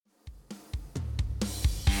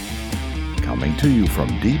Coming to you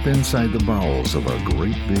from deep inside the bowels of a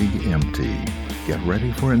great big empty. Get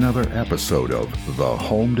ready for another episode of The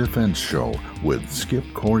Home Defense Show with Skip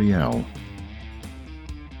Coryell.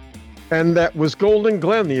 And that was Golden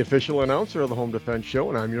Glenn, the official announcer of the Home Defense Show,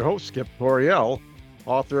 and I'm your host, Skip Coryell,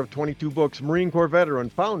 author of 22 books, Marine Corps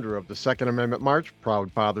veteran, founder of the Second Amendment March,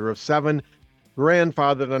 proud father of 7,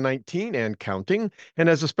 grandfather to 19 and counting, and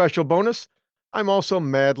as a special bonus, I'm also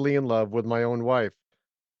madly in love with my own wife.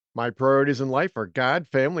 My priorities in life are God,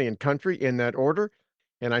 family, and country in that order,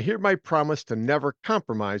 and I hereby promise to never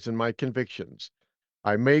compromise in my convictions.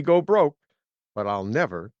 I may go broke, but I'll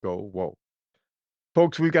never go woke.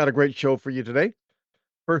 Folks, we've got a great show for you today.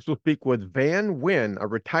 First, we'll speak with Vann Winn, a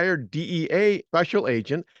retired DEA Special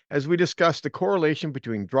Agent, as we discuss the correlation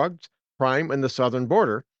between drugs, crime, and the southern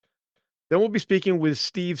border. Then we'll be speaking with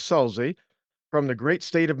Steve Sulzy from the great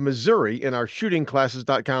state of Missouri in our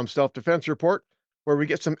shootingclasses.com self-defense report, where we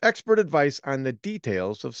get some expert advice on the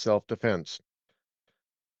details of self-defense.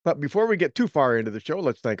 But before we get too far into the show,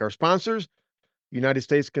 let's thank our sponsors, United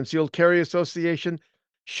States Concealed Carry Association,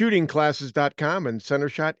 shootingclasses.com, and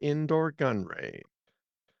CenterShot Indoor Gun Range.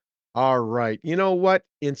 All right. You know what?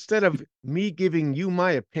 Instead of me giving you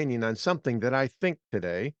my opinion on something that I think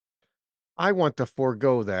today, I want to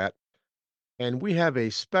forego that. And we have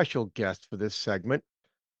a special guest for this segment.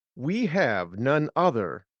 We have none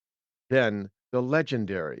other than the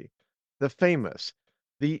legendary, the famous,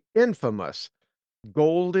 the infamous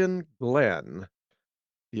Golden Glenn,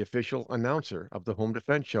 the official announcer of the Home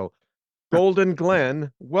Defense Show. Golden Glenn,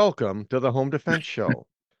 welcome to the Home Defense Show.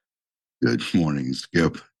 Good morning,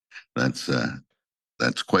 Skip. That's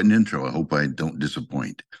quite an intro. I hope I don't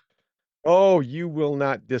disappoint. Oh, you will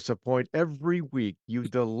not disappoint. Every week you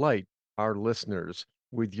delight our listeners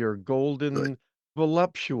with your golden,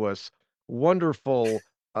 voluptuous, wonderful,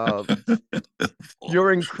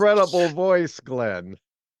 your incredible voice, Glenn.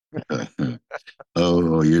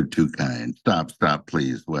 Oh, you're too kind. Stop,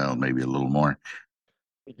 please. Well, maybe a little more.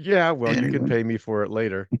 Yeah, well, you can pay me for it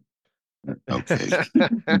later. Okay.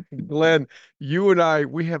 Glenn, you and I,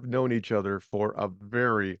 we have known each other for a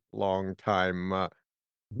very long time.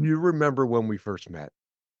 You remember when we first met?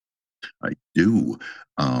 I do.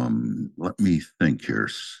 Let me think here.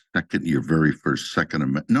 Your very first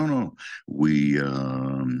second. No.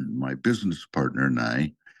 My business partner and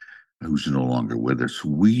I, who's no longer with us,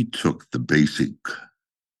 we took the basic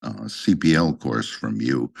CPL course from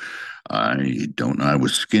you. I don't know. I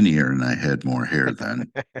was skinnier and I had more hair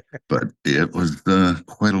then, but it was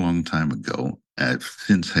quite a long time ago. I've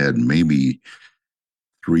since had maybe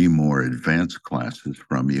 3 more advanced classes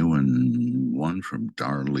from you and 1 from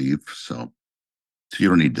Darleaf. So you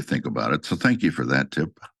don't need to think about it. So thank you for that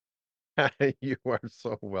tip. You are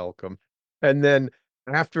so welcome. And then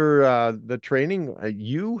after the training,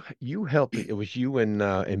 you helped me. It was you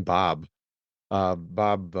and Bob.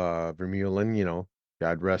 Bob Vermeulen,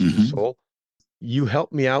 God rest his soul. You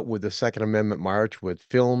helped me out with the Second Amendment March with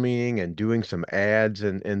filming and doing some ads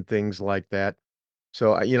and things like that.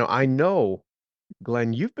 So, I know,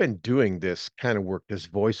 Glenn, you've been doing this kind of work, this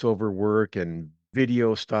voiceover work and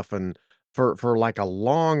video stuff, and for like a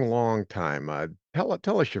long, long time.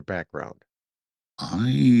 Tell us your background.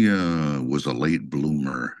 I was a late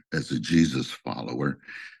bloomer as a Jesus follower.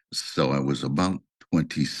 So I was about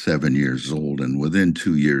 27 years old, and within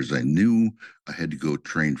 2 years, I knew I had to go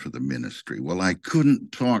train for the ministry. Well, I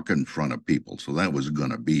couldn't talk in front of people, so that was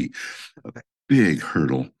going to be a big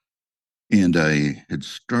hurdle. And I had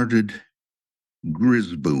started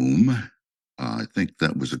Grisboom. I think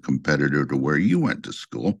that was a competitor to where you went to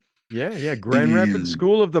school. Yeah. Grand Rapids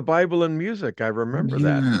School of the Bible and Music. I remember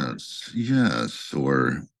that. Yes.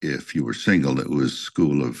 Or if you were single, it was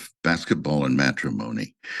School of Basketball and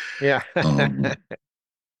Matrimony. Yeah.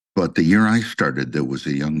 But the year I started, there was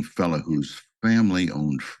a young fella whose family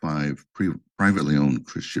owned 5 privately owned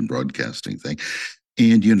Christian broadcasting thing.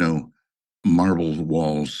 And, marble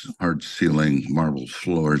walls, hard ceiling, marble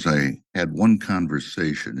floors. I had one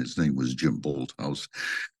conversation. His name was Jim Bolthouse,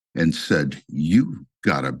 and said, "You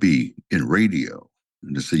gotta be in radio."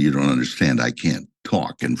 And I said, "You don't understand. I can't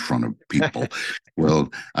talk in front of people."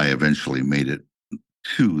 Well, I eventually made it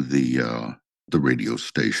to the radio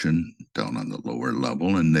station down on the lower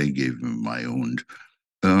level, and they gave me my own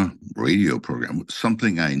radio program,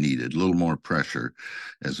 something I needed, a little more pressure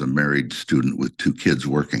as a married student with 2 kids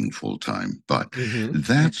working full time. But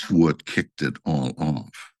that's what kicked it all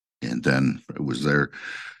off. And then it was there.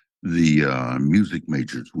 The music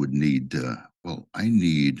majors would need, I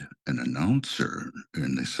need an announcer.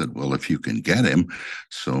 And they said, well, if you can get him.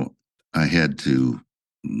 So I had to,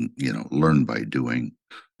 learn by doing.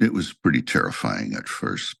 It was pretty terrifying at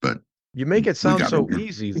first, but You make it We sound got it. so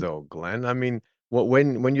easy though, Glenn. I mean,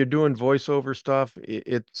 when you're doing voiceover stuff,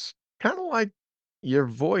 it's kind of like your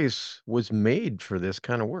voice was made for this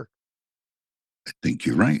kind of work. I think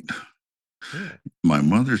you're right. Yeah. My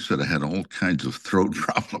mother said I had all kinds of throat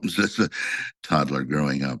problems as a toddler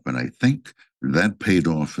growing up, and I think that paid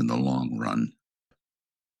off in the long run.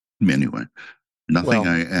 Anyway, nothing Well,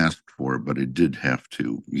 I asked for, but I did have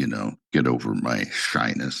to, get over my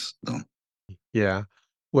shyness. So, yeah.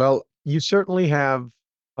 Well, you certainly have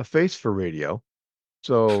a face for radio.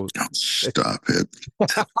 So oh, stop it.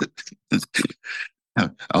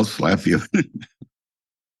 I'll slap you.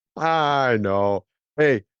 I know.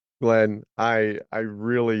 Hey, Glenn, I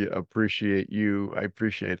really appreciate you. I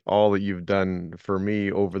appreciate all that you've done for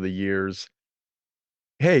me over the years.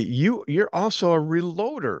 Hey, you're also a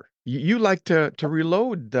reloader. You like to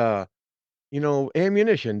reload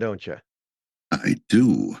ammunition, don't you? I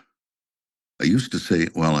do. I used to say,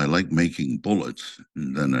 well, I like making bullets.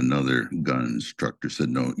 And then another gun instructor said,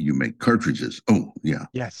 no, you make cartridges. Oh, yeah.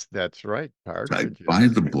 Yes, that's right. So I buy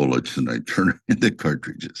Cartridges. the bullets and I turn them into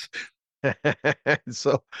cartridges.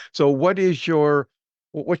 So what's your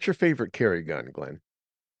favorite carry gun, Glenn?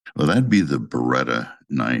 Well, that'd be the Beretta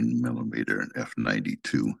 9 millimeter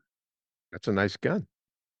F92. That's a nice gun.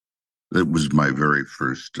 That was my very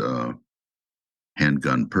first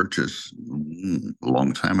handgun purchase a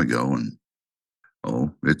long time ago. And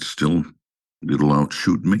it'll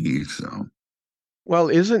outshoot me. So Well,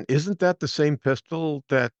 isn't that the same pistol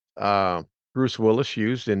that Bruce Willis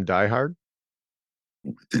used in Die Hard?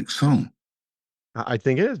 I think so. I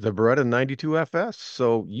think it is the Beretta 92 FS.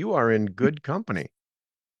 So you are in good company.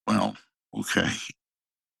 Well, okay.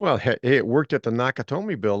 Well, hey, it worked at the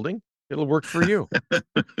Nakatomi building. It'll work for you.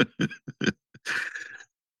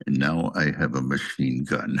 And now I have a machine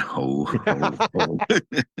gun. Ho, ho, ho.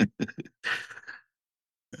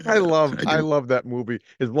 I love I I do. love that movie.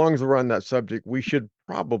 As long as we're on that subject, we should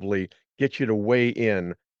probably get you to weigh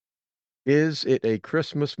in. Is it a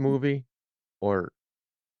Christmas movie or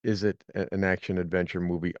is it an action adventure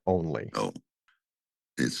movie only? Oh,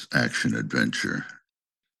 it's action adventure.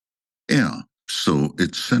 Yeah. So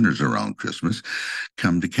it centers around Christmas.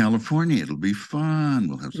 Come to California. It'll be fun.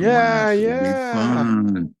 We'll have some Yeah, laughs. It'll be yeah.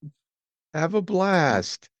 fun. Have a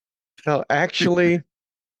blast. No, actually,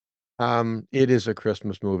 it is a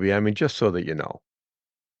Christmas movie. I mean, just so that you know,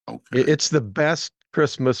 Okay. it's the best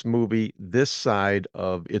Christmas movie this side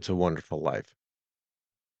of It's a Wonderful Life.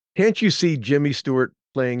 Can't you see Jimmy Stewart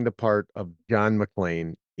playing the part of John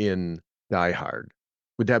McClane in Die Hard?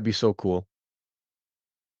 Would that be so cool?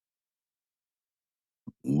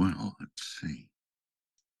 Well, let's see.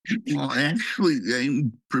 Well, actually, I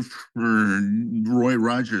prefer Roy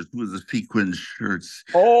Rogers with the sequin shirts.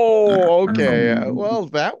 Oh, I don't okay. know. Well,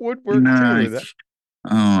 that would work No, too. That,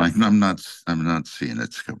 I'm not. I'm not seeing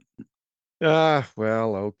it.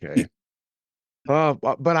 well, okay.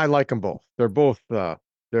 But I like them both. They're both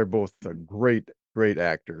great, great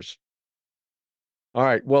actors. All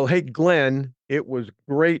right. Well, hey, Glenn, it was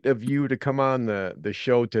great of you to come on the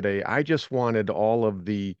show today. I just wanted all of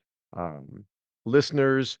the um,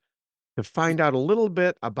 listeners to find out a little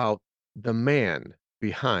bit about the man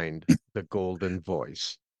behind the golden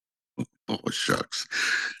voice. Oh, shucks.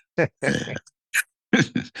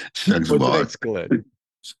 Shucks, Well, boss. thanks, Glenn.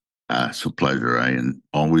 It's a pleasure.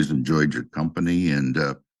 Always enjoyed your company, and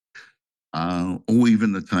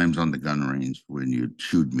even the times on the gun range when you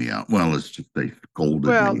chewed me out. Well, it's just they scolded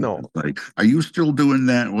Well, me. no. It's like, are you still doing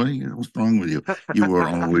that? What's wrong with you? You were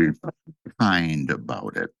always kind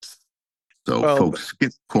about it. So, Well, folks,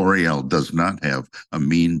 Skip Coryell does not have a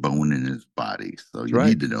mean bone in his body. So that's you right.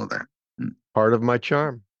 need to know that. Part of my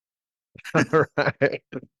charm. All right.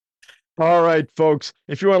 All right, folks.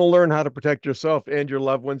 If you want to learn how to protect yourself and your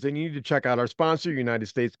loved ones, then you need to check out our sponsor, United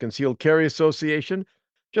States Concealed Carry Association.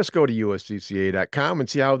 Just go to uscca.com and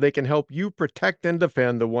see how they can help you protect and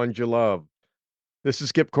defend the ones you love. This is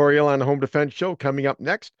Skip Coryell on the Home Defense Show. Coming up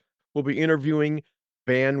next, we'll be interviewing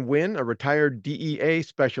Vann Winn, a retired DEA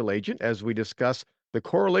Special Agent, as we discuss the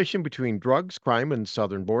correlation between drugs, crime, and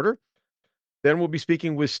southern border. Then we'll be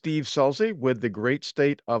speaking with Steve Sulzey with the great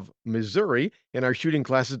state of Missouri in our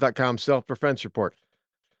shootingclasses.com self-defense report.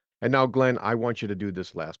 And now, Glenn, I want you to do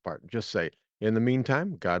this last part. Just say, in the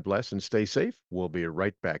meantime, God bless and stay safe. We'll be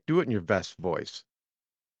right back. Do it in your best voice.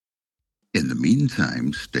 In the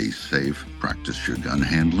meantime, stay safe, practice your gun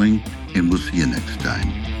handling, and we'll see you next time.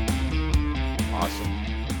 Awesome.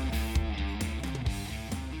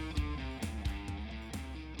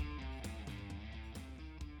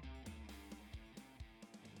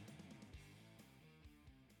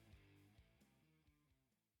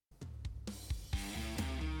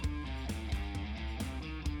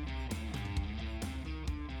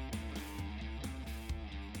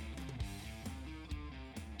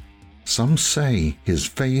 Some say his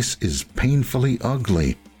face is painfully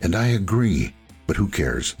ugly, and I agree. But who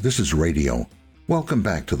cares? This is radio. Welcome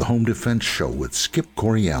back to the Home Defense Show with Skip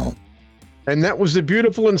Coryell. And that was the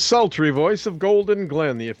beautiful and sultry voice of Golden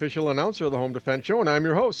Glenn, the official announcer of the Home Defense Show, and I'm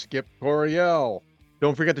your host, Skip Coryell.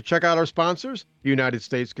 Don't forget to check out our sponsors, United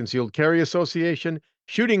States Concealed Carry Association,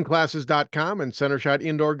 ShootingClasses.com, and CenterShot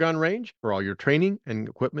Indoor Gun Range for all your training and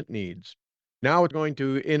equipment needs. Now we're going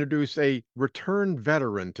to introduce a returned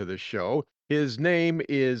veteran to the show. His name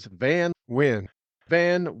is Vann Winn.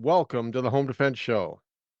 Vann, welcome to the Home Defense Show.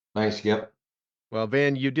 Thanks, Skip. Well,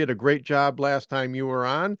 Vann, you did a great job last time you were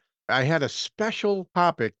on. I had a special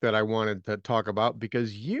topic that I wanted to talk about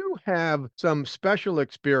because you have some special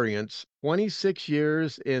experience, 26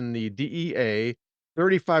 years in the DEA,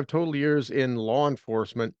 35 total years in law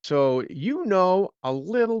enforcement. So you know a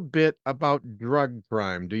little bit about drug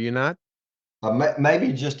crime, do you not?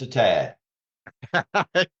 Maybe just a tad.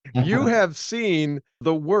 You have seen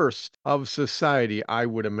the worst of society, I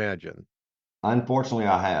would imagine. Unfortunately,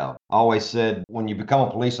 I have. I always said when you become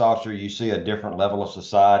a police officer, you see a different level of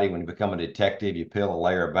society. When you become a detective, you peel a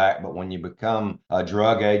layer back. But when you become a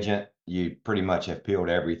drug agent, you pretty much have peeled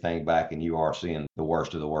everything back and you are seeing the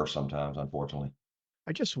worst of the worst sometimes, unfortunately.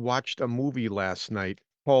 I just watched a movie last night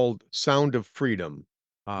called Sound of Freedom.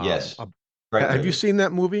 Yes. Uh, Great have you movie. seen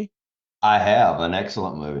that movie? I have. An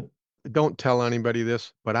excellent movie. Don't tell anybody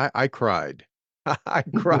this, but I cried. I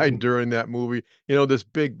cried during that movie. You know, this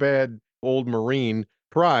big bad old Marine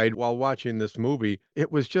cried while watching this movie.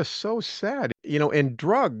 It was just so sad, you know, and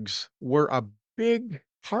drugs were a big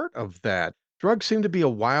part of that. Drugs seem to be a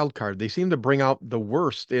wild card. They seem to bring out the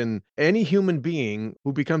worst in any human being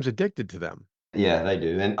who becomes addicted to them. Yeah, they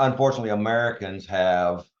do. And unfortunately, Americans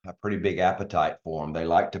have a pretty big appetite for them. They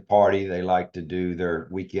like to party, they like to do their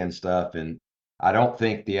weekend stuff. And I don't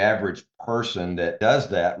think the average person that does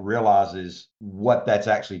that realizes what that's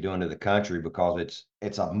actually doing to the country because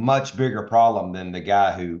it's a much bigger problem than the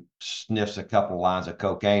guy who sniffs a couple of lines of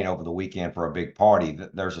cocaine over the weekend for a big party.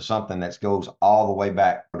 There's something that goes all the way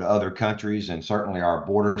back to other countries and certainly our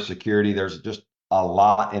border security. There's just a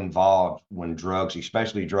lot involved when drugs,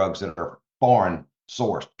 especially drugs that are foreign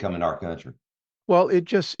sourced, come into our country. Well, it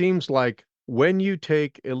just seems like when you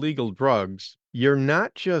take illegal drugs, you're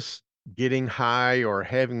not just getting high or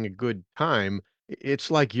having a good time. It's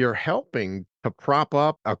like you're helping to prop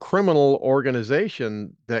up a criminal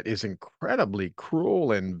organization that is incredibly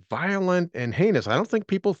cruel and violent and heinous. I don't think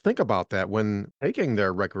people think about that when taking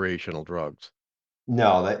their recreational drugs.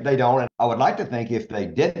 No, they don't. And I would like to think if they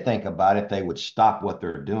did think about it, they would stop what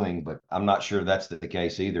they're doing, but I'm not sure that's the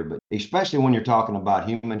case either. But especially when you're talking about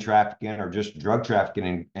human trafficking or just drug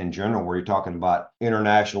trafficking in general, where you're talking about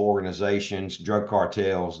international organizations, drug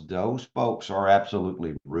cartels, those folks are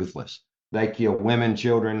absolutely ruthless. They kill women,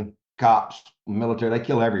 children, cops, military, they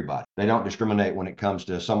kill everybody. They don't discriminate when it comes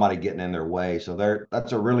to somebody getting in their way. So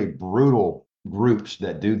that's a really brutal groups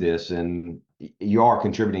that do this, and you are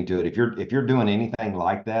contributing to it. If you're doing anything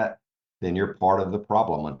like that, then you're part of the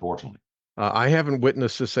problem, unfortunately. I haven't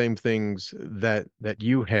witnessed the same things that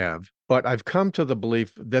you have, but I've come to the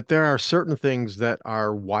belief that there are certain things that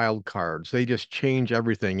are wild cards. They just change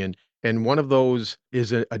everything, and one of those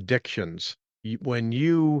is addictions. When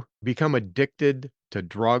you become addicted to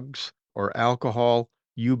drugs or alcohol,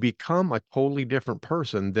 you become a totally different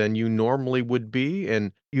person than you normally would be,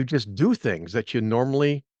 and you just do things that you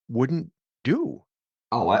normally wouldn't do.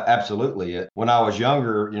 Oh, absolutely. When I was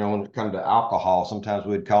younger, when it comes to alcohol, sometimes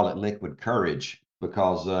we'd call it liquid courage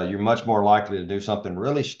because you're much more likely to do something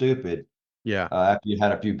really stupid Yeah. after you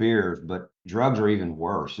had a few beers. But drugs are even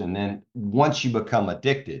worse. And then once you become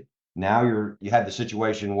addicted, now you have the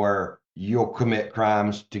situation where you'll commit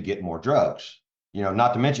crimes to get more drugs.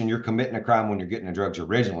 Not to mention you're committing a crime when you're getting the drugs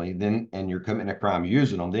originally, then and you're committing a crime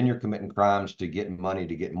using them, then you're committing crimes to get money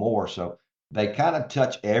to get more. So they kind of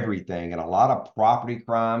touch everything, and a lot of property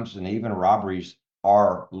crimes and even robberies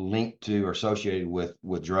are linked to or associated with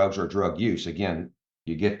drugs or drug use. Again,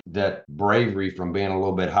 you get that bravery from being a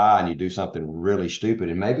little bit high and you do something really stupid.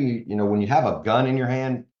 And maybe, when you have a gun in your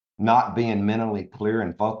hand, not being mentally clear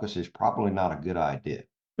and focused is probably not a good idea.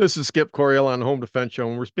 This is Skip Coryell on Home Defense Show,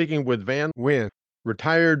 and we're speaking with Vann Winn,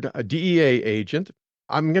 retired DEA agent.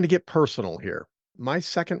 I'm going to get personal here. My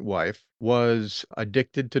second wife was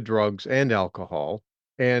addicted to drugs and alcohol,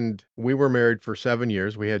 and we were married for 7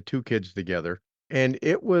 years. We had two kids together, and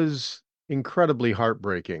it was incredibly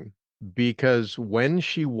heartbreaking because when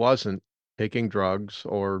she wasn't taking drugs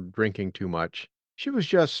or drinking too much, she was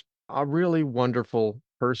just a really wonderful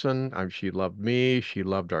person. She loved me, she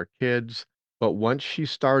loved our kids. But once she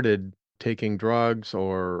started taking drugs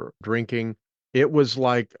or drinking, It was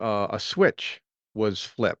like a switch was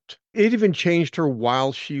flipped. It even changed her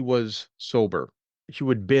while she was sober. She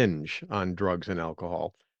would binge on drugs and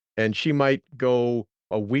alcohol, and she might go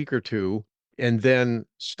a week or two and then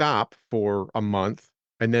stop for a month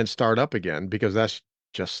and then start up again because that's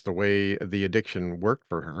just the way the addiction worked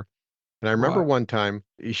for her. And I remember Right. one time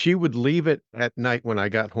she would leave it at night when I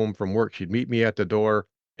got home from work. She'd meet me at the door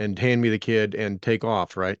and hand me the kid and take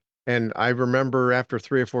off, right? And I remember after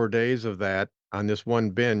 3 or 4 days of that on this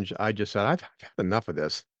one binge, I just said, I've had enough of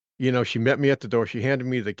this. She met me at the door. She handed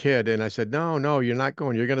me the kid and I said, no, no, you're not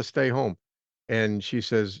going. You're going to stay home. And she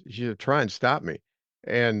said, try and stop me.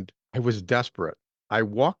 And I was desperate. I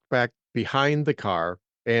walked back behind the car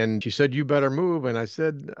and she said, you better move. And I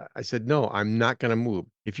said, no, I'm not going to move.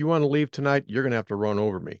 If you want to leave tonight, you're going to have to run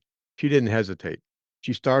over me. She didn't hesitate.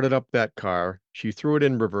 She started up that car. She threw it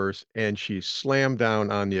in reverse and she slammed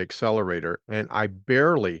down on the accelerator. And I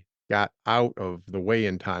barely got out of the way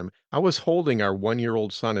in time. I was holding our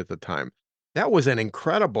 1-year-old son at the time. That was an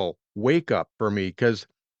incredible wake up for me because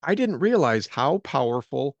I didn't realize how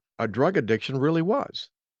powerful a drug addiction really was.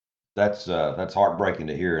 That's heartbreaking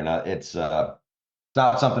to hear, and it's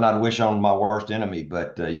not something I'd wish on my worst enemy.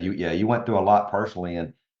 But you went through a lot personally,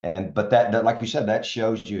 and but that like you said, that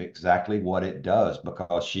shows you exactly what it does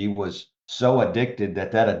because she was so addicted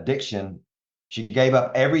that addiction, she gave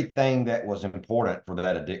up everything that was important for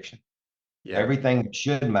that addiction. Yeah. Everything that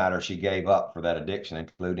should matter, she gave up for that addiction,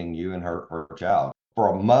 including you and her child. For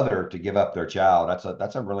a mother to give up their child,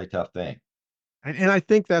 that's a really tough thing. And I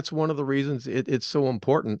think that's one of the reasons it's so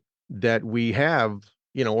important that we have,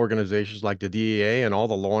 organizations like the DEA and all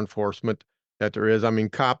the law enforcement that there is. I mean,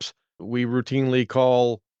 cops, we routinely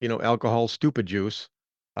call, alcohol stupid juice,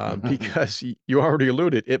 because you already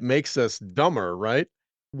alluded, it makes us dumber, right?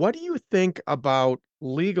 What do you think about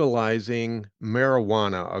legalizing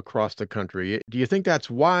marijuana across the country? Do you think that's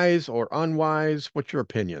wise or unwise? What's your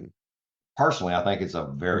opinion? Personally, I think it's a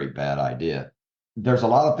very bad idea. There's a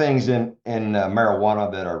lot of things in marijuana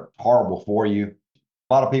that are horrible for you.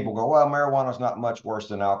 A lot of people go, well, marijuana is not much worse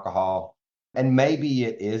than alcohol, and maybe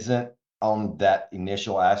it isn't on that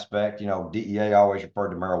initial aspect. DEA always referred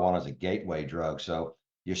to marijuana as a gateway drug. So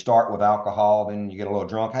you start with alcohol, then you get a little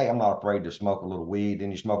drunk. Hey, I'm not afraid to smoke a little weed.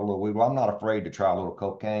 Then you smoke a little weed. Well, I'm not afraid to try a little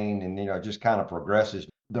cocaine, and it just kind of progresses.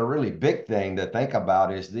 The really big thing to think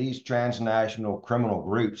about is these transnational criminal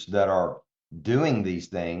groups that are doing these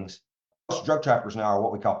things. Most drug traffickers now are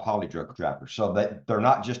what we call poly drug traffickers. So they're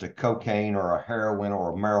not just a cocaine or a heroin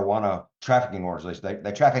or a marijuana trafficking organization.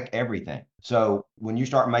 They traffic everything. So when you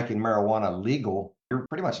start making marijuana legal, you're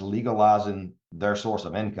pretty much legalizing their source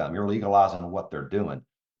of income. You're legalizing what they're doing.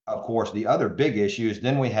 Of course, the other big issue is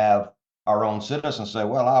then we have our own citizens say,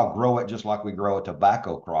 well, I'll grow it just like we grow a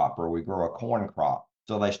tobacco crop or we grow a corn crop.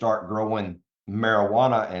 So they start growing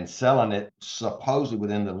marijuana and selling it supposedly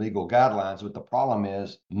within the legal guidelines. But the problem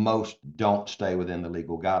is most don't stay within the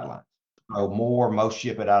legal guidelines. So most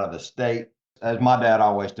ship it out of the state. As my dad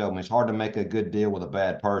always told me, it's hard to make a good deal with a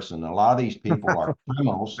bad person. A lot of these people are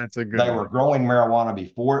criminals. That's a good They were one. growing marijuana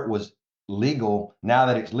before it was legal. Now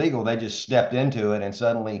that it's legal, they just stepped into it, and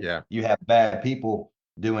suddenly Yeah. you have bad people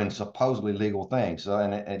doing supposedly legal things. So,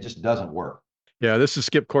 and it just doesn't work. Yeah, this is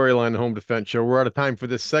Skip Coreyline, the Home Defense Show. We're out of time for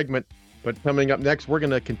this segment, but coming up next, we're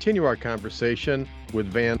going to continue our conversation with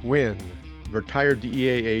Vann Winn, retired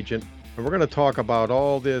DEA agent, and we're going to talk about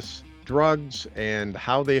all this drugs and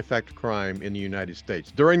how they affect crime in the United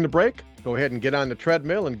States. During the break, go ahead and get on the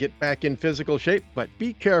treadmill and get back in physical shape, but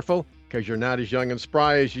be careful because you're not as young and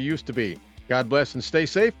spry as you used to be. God bless and stay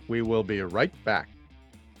safe. We will be right back.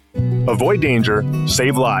 Avoid danger,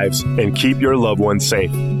 save lives, and keep your loved ones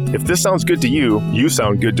safe. If this sounds good to you, you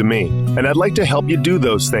sound good to me. And I'd like to help you do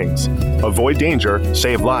those things. Avoid danger,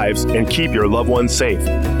 save lives, and keep your loved ones safe.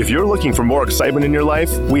 If you're looking for more excitement in your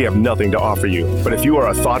life, we have nothing to offer you. But if you are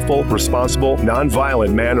a thoughtful, responsible,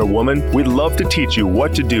 nonviolent man or woman, we'd love to teach you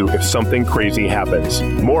what to do if something crazy happens.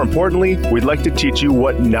 More importantly, we'd like to teach you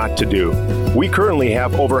what not to do. We currently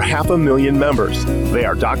have over 500,000 members. They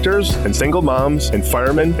are doctors and single moms and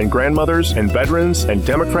firemen and grandmothers and veterans and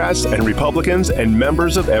Democrats and Republicans and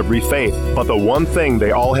members of every faith. But the one thing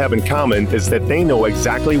they all have in common is that they know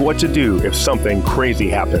exactly what to do if something crazy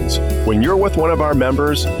happens. When you're with one of our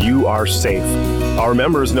members, you are safe. Our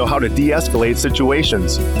members know how to de-escalate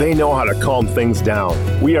situations. They know how to calm things down.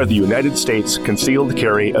 We are the United States Concealed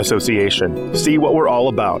Carry Association. See what we're all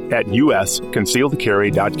about at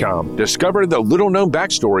usconcealedcarry.com. Discover the little-known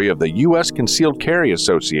backstory of the U.S. Concealed Carry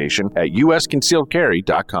Association at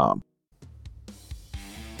usconcealedcarry.com.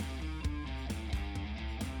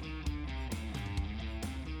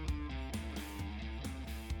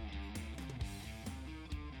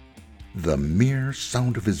 The mere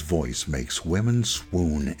sound of his voice makes women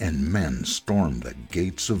swoon and men storm the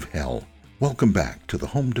gates of hell. Welcome back to the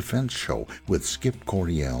Home Defense Show with Skip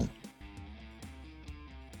Coryell.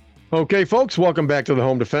 Okay, folks, welcome back to the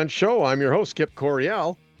Home Defense Show. I'm your host, Skip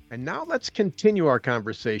Coryell. And now let's continue our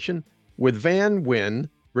conversation with Vann Winn,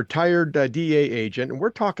 retired DEA agent. And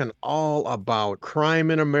we're talking all about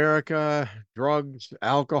crime in America, drugs,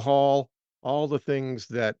 alcohol, all the things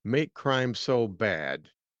that make crime so bad.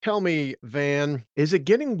 Tell me, Vann, is it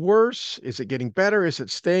getting worse? Is it getting better? Is it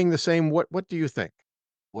staying the same? What do you think?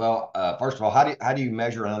 Well, first of all, how do you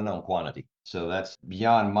measure an unknown quantity? So that's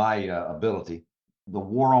beyond my ability. The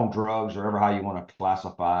war on drugs, or ever how you want to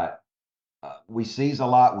classify it, we seize a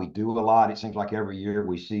lot, we do a lot. It seems like every year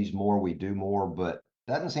we seize more, we do more, but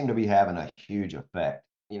doesn't seem to be having a huge effect.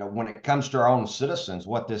 When it comes to our own citizens,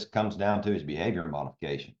 what this comes down to is behavior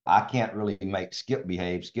modification. I can't really make Skip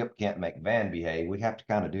behave. Skip can't make Vann behave. We have to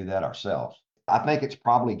kind of do that ourselves. I think it's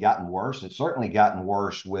probably gotten worse. It's certainly gotten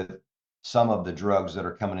worse with some of the drugs that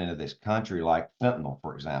are coming into this country, like fentanyl,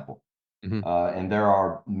 for example. And there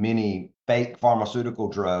are many fake pharmaceutical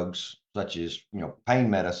drugs, such as pain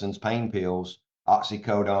medicines, pain pills,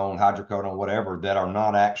 oxycodone, hydrocodone, whatever, that are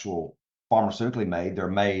not actual pharmaceutically made. They're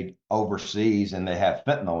made overseas, and they have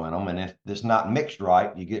fentanyl in them. And if it's not mixed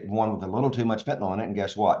right, you get one with a little too much fentanyl in it, and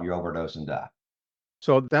guess what? You overdose and die.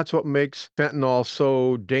 So that's what makes fentanyl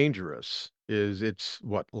so dangerous, is it's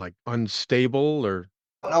what, like unstable or?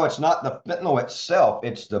 No, it's not the fentanyl itself,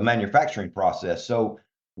 it's the manufacturing process. So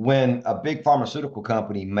when a big pharmaceutical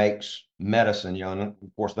company makes medicine, and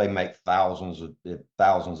of course they make thousands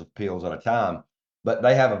of pills at a time, but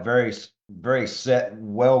they have a very set,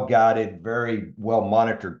 well guided, very well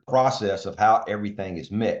monitored process of how everything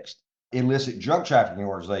is mixed. Illicit drug trafficking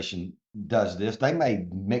organization does this. They may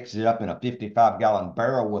mix it up in a 55-gallon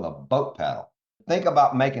barrel with a boat paddle. Think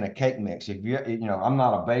about making a cake mix. If I'm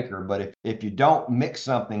not a baker, but if you don't mix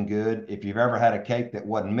something good, if you've ever had a cake that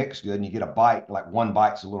wasn't mixed good and you get a bite, like one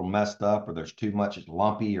bite's a little messed up, or there's too much, it's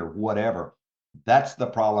lumpy or whatever, that's the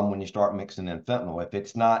problem when you start mixing in fentanyl. If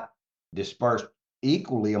it's not dispersed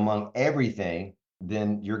equally among everything,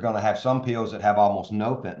 then you're going to have some pills that have almost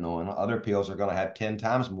no fentanyl, and other pills are going to have 10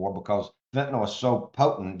 times more, because fentanyl is so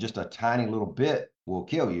potent, just a tiny little bit will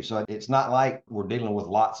kill you. So it's not like we're dealing with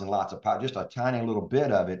lots and lots of powder. Just a tiny little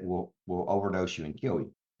bit of it will overdose you and kill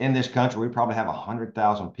you. In this country, we probably have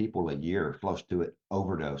 100,000 people a year close to it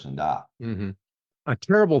overdose and die. Mm-hmm. A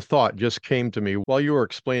terrible thought just came to me while you were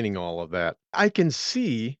explaining all of that. I can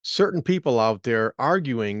see certain people out there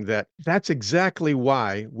arguing that that's exactly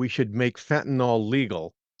why we should make fentanyl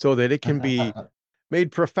legal, so that it can be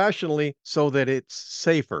made professionally, so that it's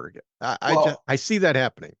safer. I see that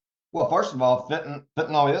happening. Well, first of all,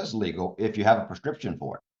 fentanyl is legal if you have a prescription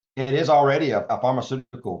for it. It is already a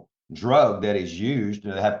pharmaceutical drug that is used.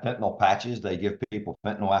 They have fentanyl patches. They give people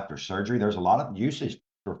fentanyl after surgery. There's a lot of usage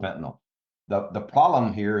for fentanyl. The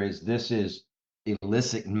problem here is this is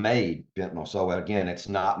illicit made fentanyl. So again, it's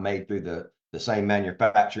not made through the same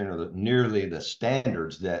manufacturing or nearly the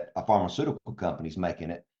standards that a pharmaceutical company's making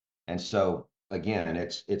it. And so again,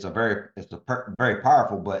 it's very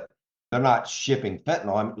powerful, but they're not shipping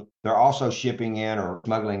fentanyl. They're also shipping in or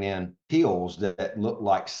smuggling in pills that look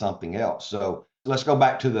like something else. So let's go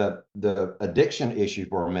back to the addiction issue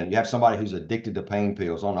for a minute. You have somebody who's addicted to pain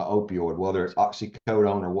pills on an opioid, whether it's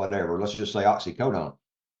oxycodone or whatever. Let's just say oxycodone.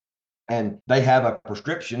 And they have a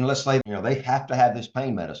prescription. Let's say, they have to have this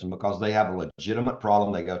pain medicine because they have a legitimate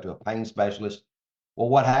problem. They go to a pain specialist. Well,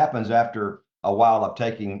 what happens after a while of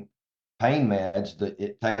taking pain meds? That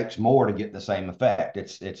it takes more to get the same effect.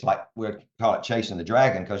 It's like we call it chasing the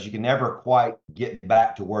dragon, because you can never quite get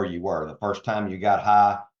back to where you were the first time you got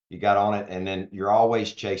high, you got on it, and then you're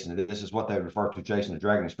always chasing it. This is what they refer to chasing the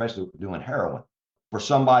dragon, especially doing heroin. For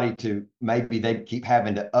somebody to maybe they keep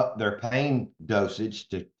having to up their pain dosage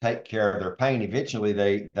to take care of their pain, eventually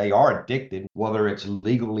they are addicted, whether it's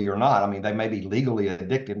legally or not. I mean, they may be legally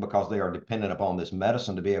addicted because they are dependent upon this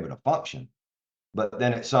medicine to be able to function. But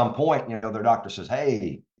then at some point, their doctor says,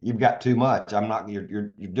 "Hey, you've got too much.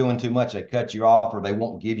 You're doing too much." They cut you off, or they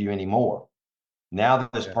won't give you any more. Now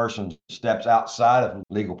this person steps outside of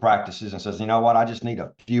legal practices and says, "You know what? I just need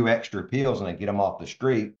a few extra pills," and they get them off the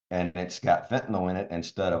street, and it's got fentanyl in it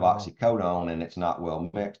instead of oxycodone, and it's not well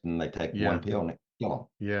mixed, and they take one pill and it kills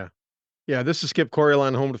them. Yeah, this is Skip Coryell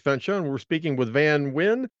on Home Defense Show, and we're speaking with Vann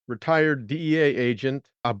Winn, retired DEA agent,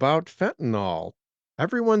 about fentanyl.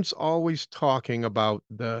 Everyone's always talking about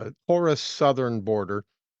the porous southern border.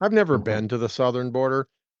 I've never been to the southern border,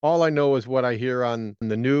 All I know is what I hear on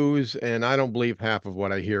the news, and I don't believe half of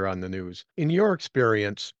what I hear on the news. In your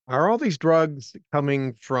experience, are all these drugs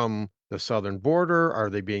coming from the southern border? Are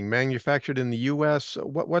they being manufactured in the U.S.?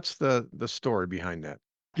 What's the story behind that?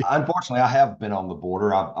 Unfortunately, I have been on the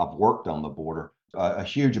border. I've worked on the border. A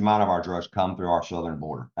huge amount of our drugs come through our southern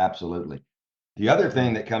border. Absolutely. The other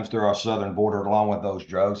thing that comes through our southern border, along with those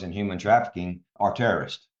drugs and human trafficking, are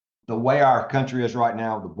terrorists. The way our country is right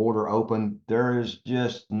now, the border open, there is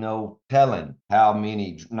just no telling how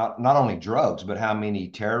many, not only drugs, but how many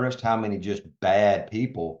terrorists, how many just bad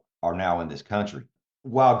people are now in this country.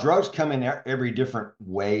 While drugs come in every different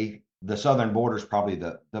way, the southern border is probably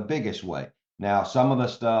the biggest way. Now, some of the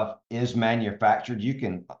stuff is manufactured.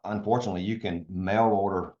 Unfortunately, you can mail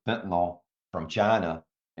order fentanyl from China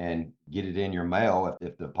and get it in your mail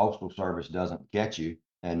if the postal service doesn't catch you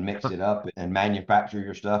and mix it up and manufacture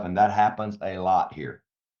your stuff. And that happens a lot here.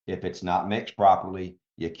 If it's not mixed properly,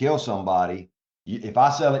 you kill somebody. If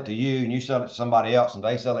I sell it to you and you sell it to somebody else and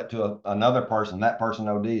they sell it to another person, that person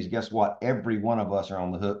ODs, guess what? Every one of us are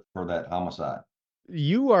on the hook for that homicide.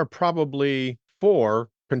 You are probably for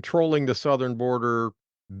controlling the southern border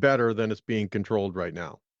better than it's being controlled right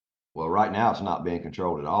now. Well, right now it's not being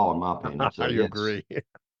controlled at all, in my opinion. So I yes. agree.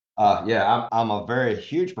 Yeah, I'm a very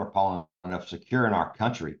huge proponent of securing our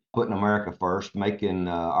country, putting America first, making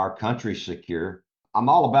our country secure. I'm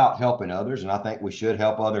all about helping others, and I think we should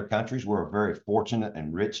help other countries. We're a very fortunate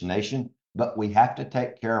and rich nation, but we have to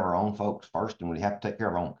take care of our own folks first, and we have to take care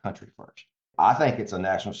of our own country first. I think it's a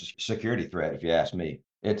national security threat, if you ask me.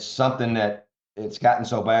 It's something that it's gotten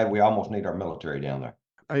so bad we almost need our military down there.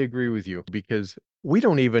 I agree with you because we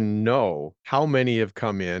don't even know how many have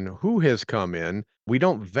come in, who has come in. We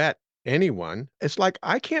don't vet anyone. It's like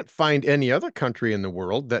I can't find any other country in the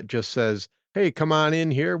world that just says, hey, come on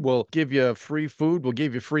in here. We'll give you free food. We'll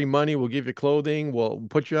give you free money. We'll give you clothing. We'll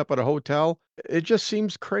put you up at a hotel. It just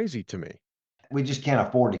seems crazy to me. We just can't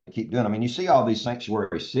afford to keep doing. I mean, you see all these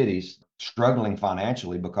sanctuary cities struggling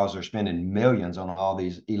financially because they're spending millions on all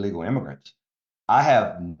these illegal immigrants. I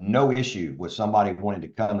have no issue with somebody wanting to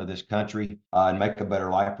come to this country and make a better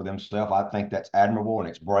life for themselves. I think that's admirable and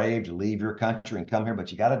it's brave to leave your country and come here,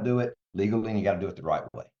 but you got to do it legally and you got to do it the right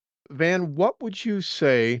way. Vann, what would you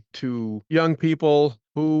say to young people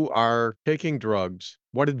who are taking drugs?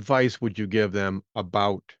 What advice would you give them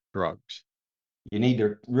about drugs? You need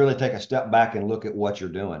to really take a step back and look at what you're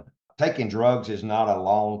doing. Taking drugs is not a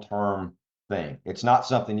long-term thing. It's not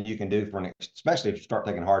something you can do especially if you start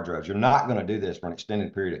taking hard drugs. You're not going to do this for an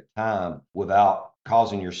extended period of time without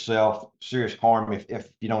causing yourself serious harm if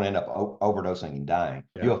you don't end up overdosing and dying.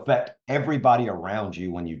 Yeah. You affect everybody around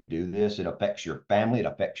you when you do this. It affects your family. It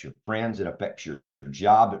affects your friends. It affects your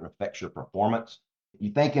job. It affects your performance.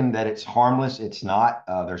 You thinking that it's harmless. It's not.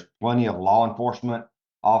 There's plenty of law enforcement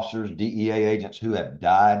officers, DEA agents who have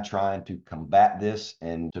died trying to combat this.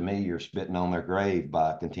 And to me, you're spitting on their grave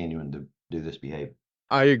by continuing to do this behavior.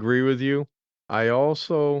 I agree with you. I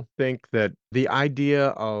also think that the idea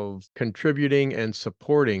of contributing and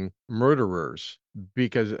supporting murderers,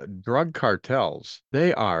 because drug cartels,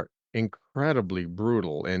 they are incredibly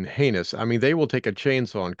brutal and heinous. I mean, they will take a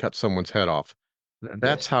chainsaw and cut someone's head off.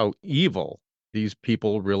 That's how evil these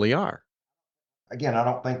people really are. Again, I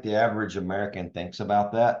don't think the average American thinks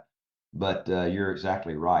about that, but you're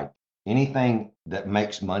exactly right. Anything that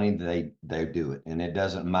makes money, they do it. And it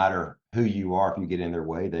doesn't matter who you are. If you get in their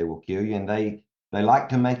way, they will kill you. And they like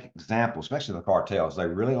to make examples, especially the cartels. They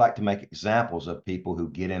really like to make examples of people who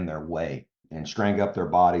get in their way and string up their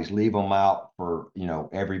bodies, leave them out for,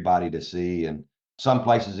 everybody to see. And some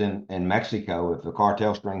places in Mexico, if the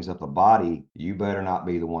cartel strings up a body, you better not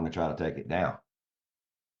be the one to try to take it down.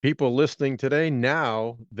 People listening today,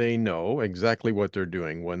 now they know exactly what they're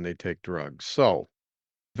doing when they take drugs. So,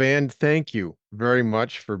 Vann, thank you very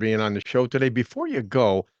much for being on the show today. Before you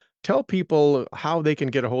go, tell people how they can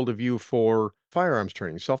get a hold of you for firearms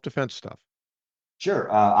training, self-defense stuff. Sure.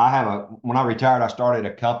 When I retired, I started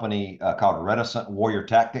a company called Reticent Warrior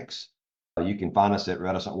Tactics. You can find us at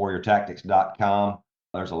reticentwarriortactics.com.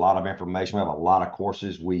 There's a lot of information. We have a lot of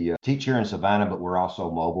courses. We teach here in Savannah, but we're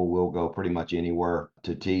also mobile. We'll go pretty much anywhere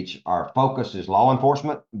to teach. Our focus is law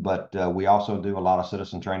enforcement, but we also do a lot of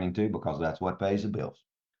citizen training too, because that's what pays the bills.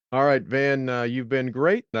 All right, Vann, you've been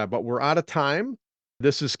great, but we're out of time.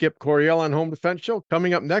 This is Skip Coryell on Home Defense Show.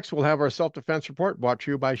 Coming up next, we'll have our self-defense report brought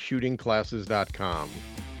to you by shootingclasses.com.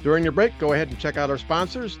 During your break, go ahead and check out our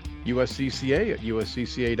sponsors, USCCA at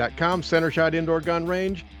uscca.com, Center Shot Indoor Gun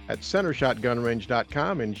Range at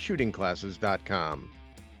centershotgunrange.com, and shootingclasses.com.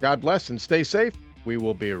 God bless and stay safe. We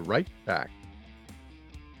will be right back.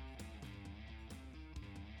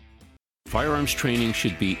 Firearms training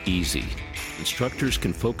should be easy. Instructors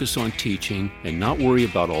can focus on teaching and not worry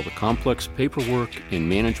about all the complex paperwork and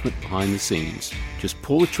management behind the scenes. Just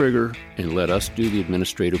pull the trigger and let us do the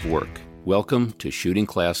administrative work. Welcome to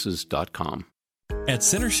shootingclasses.com. At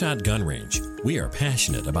Center Shot Gun Range, we are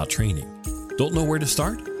passionate about training. Don't know where to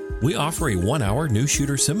start? We offer a 1-hour new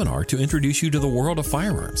shooter seminar to introduce you to the world of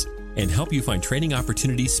firearms and help you find training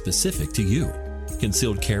opportunities specific to you.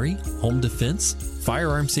 Concealed carry, home defense,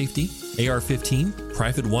 firearm safety, AR-15,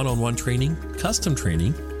 private one-on-one training, custom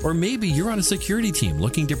training, or maybe you're on a security team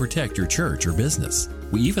looking to protect your church or business.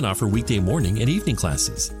 We even offer weekday morning and evening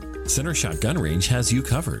classes. Center Shot Gun Range has you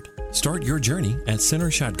covered. Start your journey at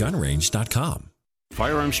centershotgunrange.com.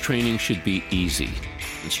 Firearms training should be easy.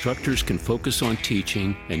 Instructors can focus on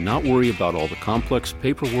teaching and not worry about all the complex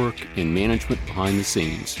paperwork and management behind the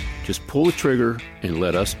scenes. Just pull the trigger and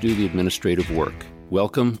let us do the administrative work.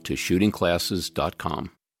 Welcome to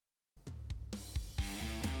shootingclasses.com.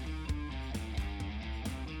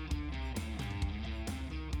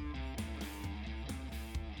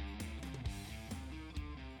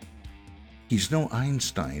 He's no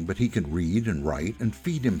Einstein, but he can read and write and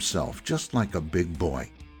feed himself just like a big boy.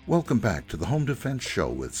 Welcome back to the Home Defense Show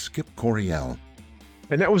with Skip Coryell.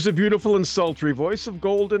 And that was the beautiful and sultry voice of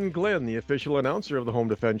Golden Glenn, the official announcer of the Home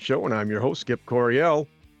Defense Show, and I'm your host, Skip Coryell.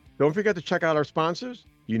 Don't forget to check out our sponsors,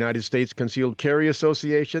 United States Concealed Carry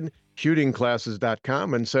Association,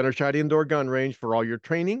 shootingclasses.com, and Center Shot Indoor Gun Range for all your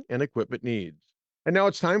training and equipment needs. And now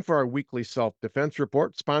it's time for our weekly self-defense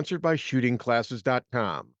report, sponsored by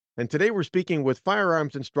shootingclasses.com. And today we're speaking with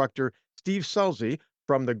firearms instructor Steve Sulzy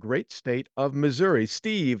from the great state of Missouri.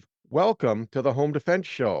 Steve, welcome to the Home Defense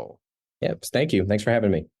Show. Yep, thank you. Thanks for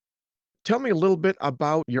having me. Tell me a little bit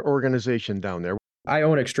about your organization down there. I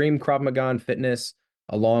own Extreme Krav Maga and Fitness,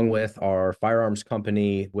 along with our firearms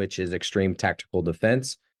company, which is Extreme Tactical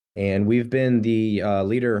Defense. And we've been the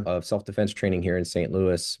leader of self-defense training here in St.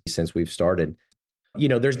 Louis since we've started. You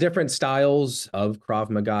know, there's different styles of Krav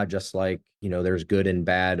Maga, just like, you know, there's good and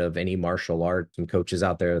bad of any martial art. Some coaches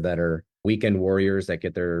out there that are weekend warriors that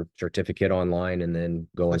get their certificate online and then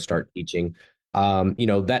go and start teaching. You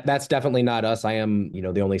know, that's definitely not us. I am, you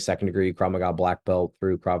know, the only second degree Krav Maga black belt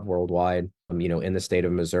through Krav Worldwide. You know, in the state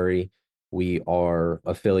of Missouri, we are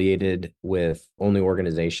affiliated with only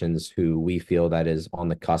organizations who we feel that is on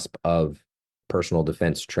the cusp of personal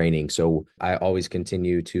defense training. So I always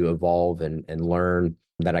continue to evolve and learn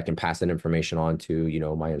that I can pass that information on to, you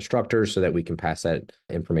know, my instructors so that we can pass that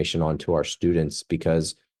information on to our students,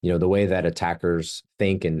 because, you know, the way that attackers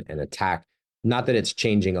think and attack, not that it's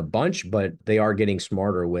changing a bunch, but they are getting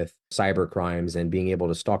smarter with cyber crimes and being able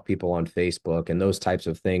to stalk people on Facebook and those types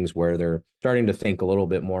of things where they're starting to think a little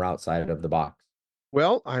bit more outside of the box.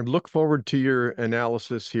 Well, I look forward to your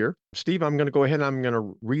analysis here. Steve, I'm going to go ahead and I'm going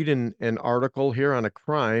to read an article here on a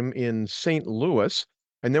crime in St. Louis,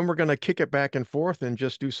 and then we're going to kick it back and forth and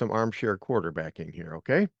just do some armchair quarterbacking here,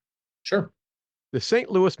 okay? Sure. The St.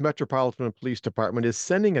 Louis Metropolitan Police Department is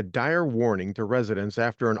sending a dire warning to residents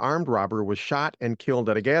after an armed robber was shot and killed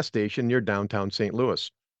at a gas station near downtown St. Louis.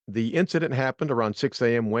 The incident happened around 6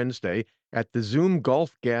 a.m. Wednesday at the Zoom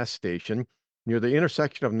Gulf gas station near the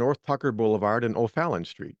intersection of North Tucker Boulevard and O'Fallon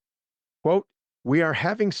Street. Quote, "We are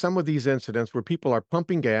having some of these incidents where people are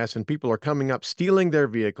pumping gas and people are coming up stealing their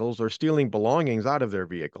vehicles or stealing belongings out of their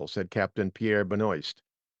vehicles," said Captain Pierre Benoist.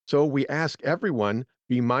 "So we ask everyone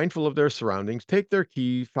be mindful of their surroundings, take their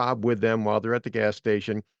key fob with them while they're at the gas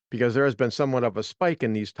station, because there has been somewhat of a spike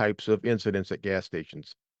in these types of incidents at gas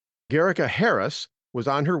stations." Garrica Harris was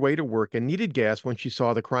on her way to work and needed gas when she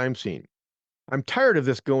saw the crime scene. "I'm tired of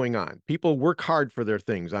this going on. People work hard for their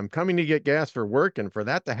things. I'm coming to get gas for work, and for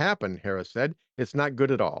that to happen," Harris said, "it's not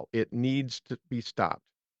good at all. It needs to be stopped."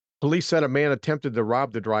 Police said a man attempted to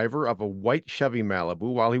rob the driver of a white Chevy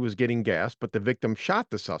Malibu while he was getting gas, but the victim shot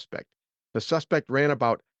the suspect. The suspect ran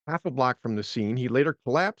about half a block from the scene. He later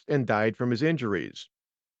collapsed and died from his injuries.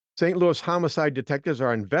 St. Louis homicide detectives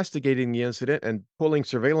are investigating the incident and pulling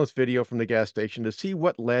surveillance video from the gas station to see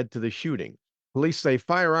what led to the shooting. Police say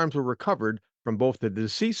firearms were recovered from both the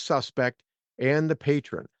deceased suspect and the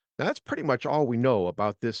patron. Now, that's pretty much all we know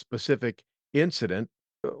about this specific incident.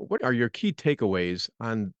 What are your key takeaways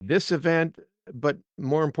on this event, but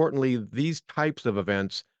more importantly, these types of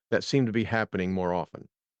events that seem to be happening more often?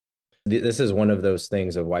 This is one of those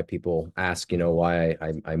things of why people ask, you know, why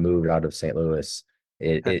I moved out of St. Louis.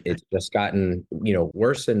 It's just gotten, you know,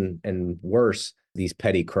 worse and worse, these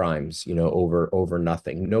petty crimes, you know, over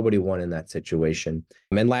nothing. Nobody won in that situation.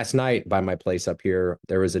 And last night by my place up here,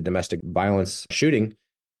 there was a domestic violence shooting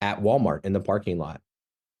at Walmart in the parking lot.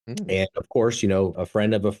 And of course, you know, a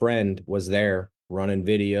friend of a friend was there running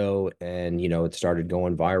video, and it started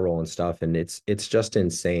going viral and stuff, and it's just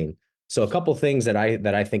insane. So a couple things that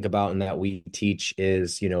I think about and that we teach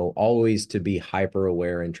is, always to be hyper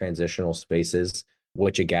aware in transitional spaces,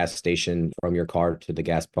 which a gas station from your car to the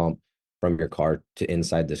gas pump, from your car to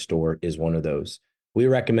inside the store is one of those. We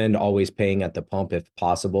recommend always paying at the pump if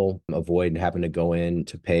possible. Avoid having to go in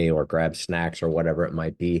to pay or grab snacks or whatever it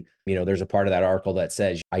might be. There's a part of that article that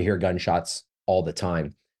says, I hear gunshots all the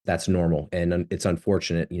time. That's normal. And it's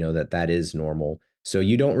unfortunate, that is normal. So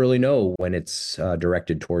you don't really know when it's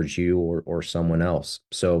directed towards you or someone else.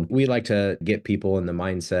 So we like to get people in the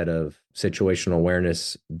mindset of situational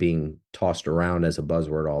awareness being tossed around as a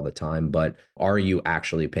buzzword all the time. But are you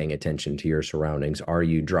actually paying attention to your surroundings? Are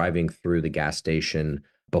you driving through the gas station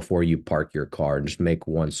before you park your car and just make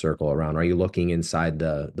one circle around? Are you looking inside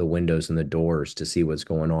the windows and the doors to see what's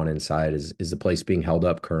going on inside? Is the place being held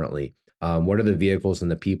up currently? What are the vehicles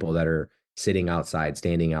and the people that are sitting outside,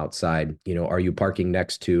 standing outside? Are you parking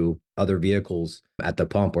next to other vehicles at the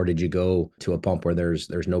pump, or did you go to a pump where there's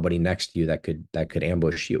nobody next to you that could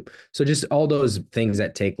ambush you? So just all those things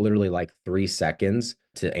that take literally like 3 seconds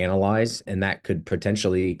to analyze, and that could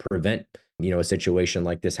potentially prevent, a situation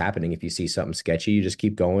like this happening. If you see something sketchy, you just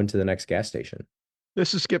keep going to the next gas station.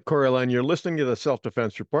 This is Skip Coryell, and you're listening to the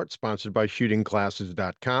Self-Defense Report, sponsored by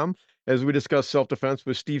shootingclasses.com, as we discuss self-defense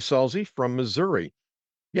with Steve Salzi from Missouri.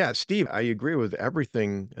 Yeah, Steve, I agree with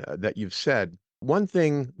everything that you've said. One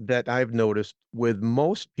thing that I've noticed with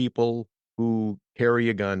most people who carry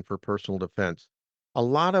a gun for personal defense, a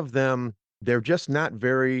lot of them, they're just not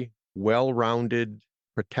very well-rounded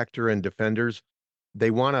protector and defenders. They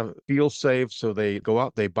want to feel safe, so they go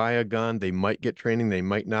out, they buy a gun, they might get training, they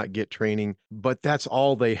might not get training, but that's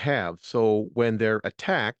all they have. So when they're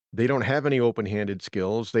attacked, they don't have any open-handed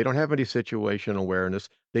skills, they don't have any situational awareness,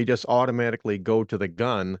 they just automatically go to the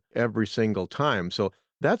gun every single time. So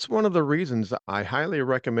that's one of the reasons I highly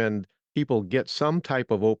recommend people get some type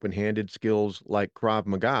of open-handed skills like Krav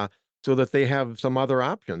Maga, so that they have some other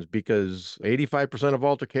options, because 85% of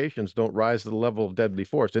altercations don't rise to the level of deadly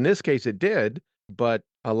force. In this case, it did, but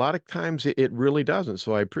a lot of times it really doesn't.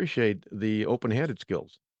 So I appreciate the open-handed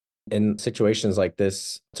skills. In situations like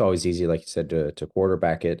this, it's always easy, like you said, to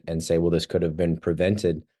quarterback it and say, well, this could have been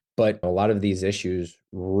prevented. But a lot of these issues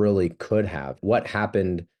really could have. What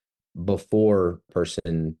happened before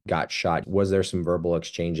person got shot? Was there some verbal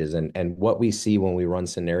exchanges? And what we see when we run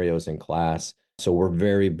scenarios in class, so we're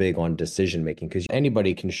very big on decision making, because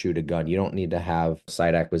anybody can shoot a gun. You don't need to have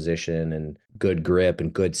sight acquisition and good grip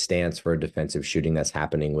and good stance for a defensive shooting that's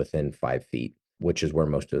happening within 5 feet, which is where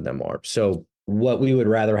most of them are. So what we would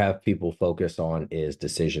rather have people focus on is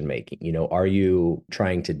decision making. Are you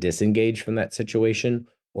trying to disengage from that situation,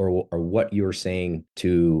 or what you're saying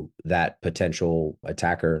to that potential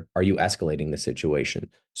attacker? Are you escalating the situation?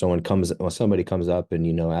 So when somebody comes up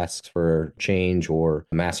and, asks for change or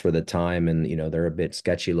asks for the time, and, they're a bit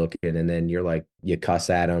sketchy looking, and then you're like, you cuss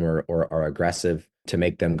at them or are aggressive to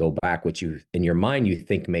make them go back, which you, in your mind, you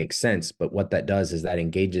think makes sense. But what that does is that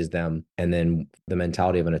engages them. And then the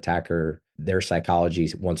mentality of an attacker, their psychology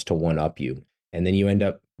wants to one up you. And then you end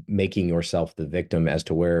up making yourself the victim, as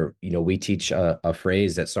to where, we teach a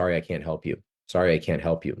phrase that, sorry, I can't help you. Sorry, I can't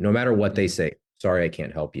help you. No matter what they say, sorry, I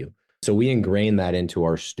can't help you. So we ingrain that into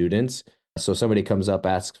our students. So somebody comes up,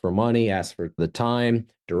 asks for money, asks for the time,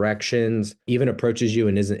 directions, even approaches you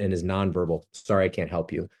and is nonverbal. Sorry, I can't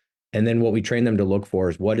help you. And then what we train them to look for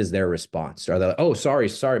is, what is their response? Are they like, oh, sorry,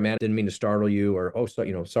 man, didn't mean to startle you, or, oh,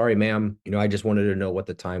 so, sorry, ma'am, I just wanted to know what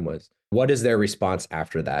the time was. What is their response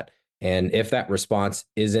after that? And if that response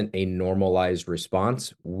isn't a normalized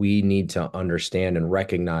response, we need to understand and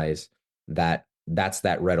recognize that that's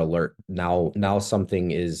that red alert. Now something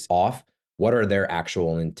is off. What are their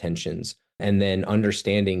actual intentions? And then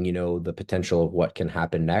understanding, the potential of what can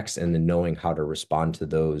happen next, and then knowing how to respond to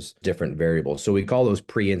those different variables. So we call those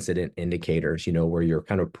pre-incident indicators, where you're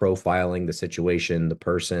kind of profiling the situation, the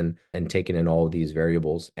person, and taking in all of these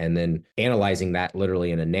variables, and then analyzing that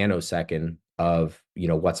literally in a nanosecond of,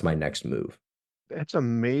 what's my next move. That's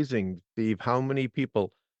amazing, Steve, how many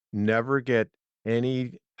people never get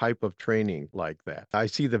any type of training like that. I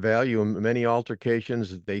see the value in many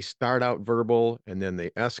altercations. They start out verbal and then they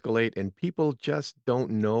escalate, and people just don't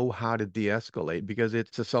know how to de-escalate because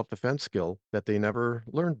it's a self-defense skill that they never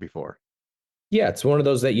learned before. Yeah, it's one of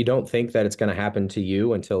those that you don't think that it's going to happen to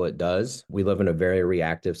you until it does. We live in a very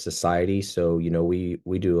reactive society. So,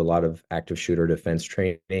 we do a lot of active shooter defense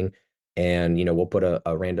training. And, we'll put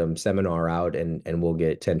a random seminar out and we'll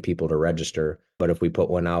get 10 people to register. But if we put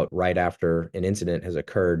one out right after an incident has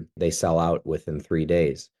occurred, they sell out within 3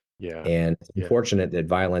 days. Yeah. And it's unfortunate that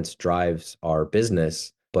violence drives our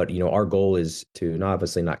business. But, our goal is to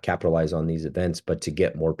obviously not capitalize on these events, but to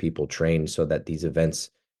get more people trained so that these events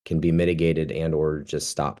can be mitigated and or just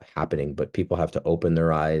stop happening. But people have to open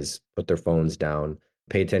their eyes, put their phones down,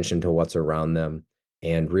 pay attention to what's around them,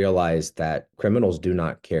 and realize that criminals do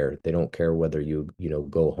not care. They don't care whether you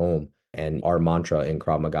go home. And our mantra in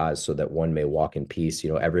Krav Maga is so that one may walk in peace.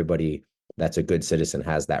 Everybody that's a good citizen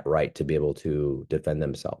has that right to be able to defend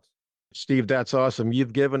themselves. Steve, that's awesome.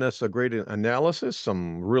 You've given us a great analysis,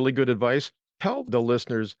 some really good advice. Tell the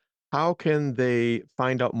listeners, how can they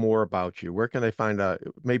find out more about you? Where can they find out,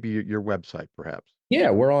 maybe your website, perhaps? Yeah,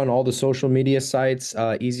 we're on all the social media sites.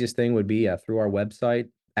 Easiest thing would be through our website,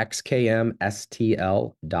 xkmstl.com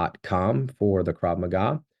for the Krav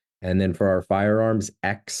Maga. And then for our firearms,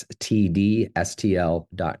 xtdstl.com.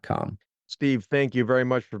 Steve, thank you very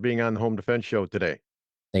much for being on the Home Defense Show today.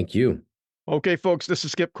 Thank you. Okay, folks, this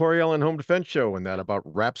is Skip Coryell on Home Defense Show, and that about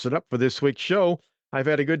wraps it up for this week's show. I've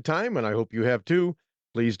had a good time, and I hope you have too.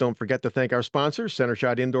 Please don't forget to thank our sponsors, Center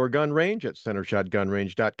Shot Indoor Gun Range at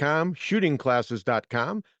centershotgunrange.com,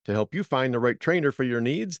 shootingclasses.com to help you find the right trainer for your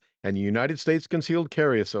needs, and the United States Concealed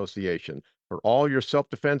Carry Association. For all your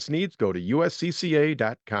self-defense needs, go to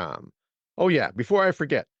uscca.com. Oh yeah, before I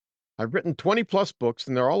forget, I've written 20-plus books,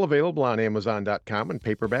 and they're all available on Amazon.com in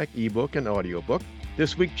paperback, ebook, and audiobook.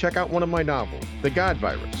 This week, check out one of my novels, The God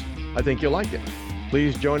Virus. I think you'll like it.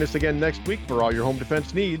 Please join us again next week for all your home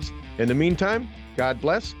defense needs. In the meantime, God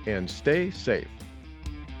bless and stay safe.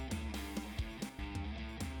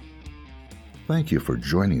 Thank you for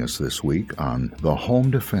joining us this week on the Home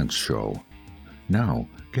Defense Show. Now,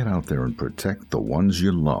 get out there and protect the ones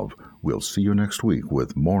you love. We'll see you next week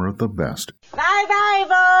with more of the best. Bye-bye,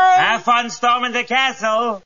 boys! Have fun storming the castle!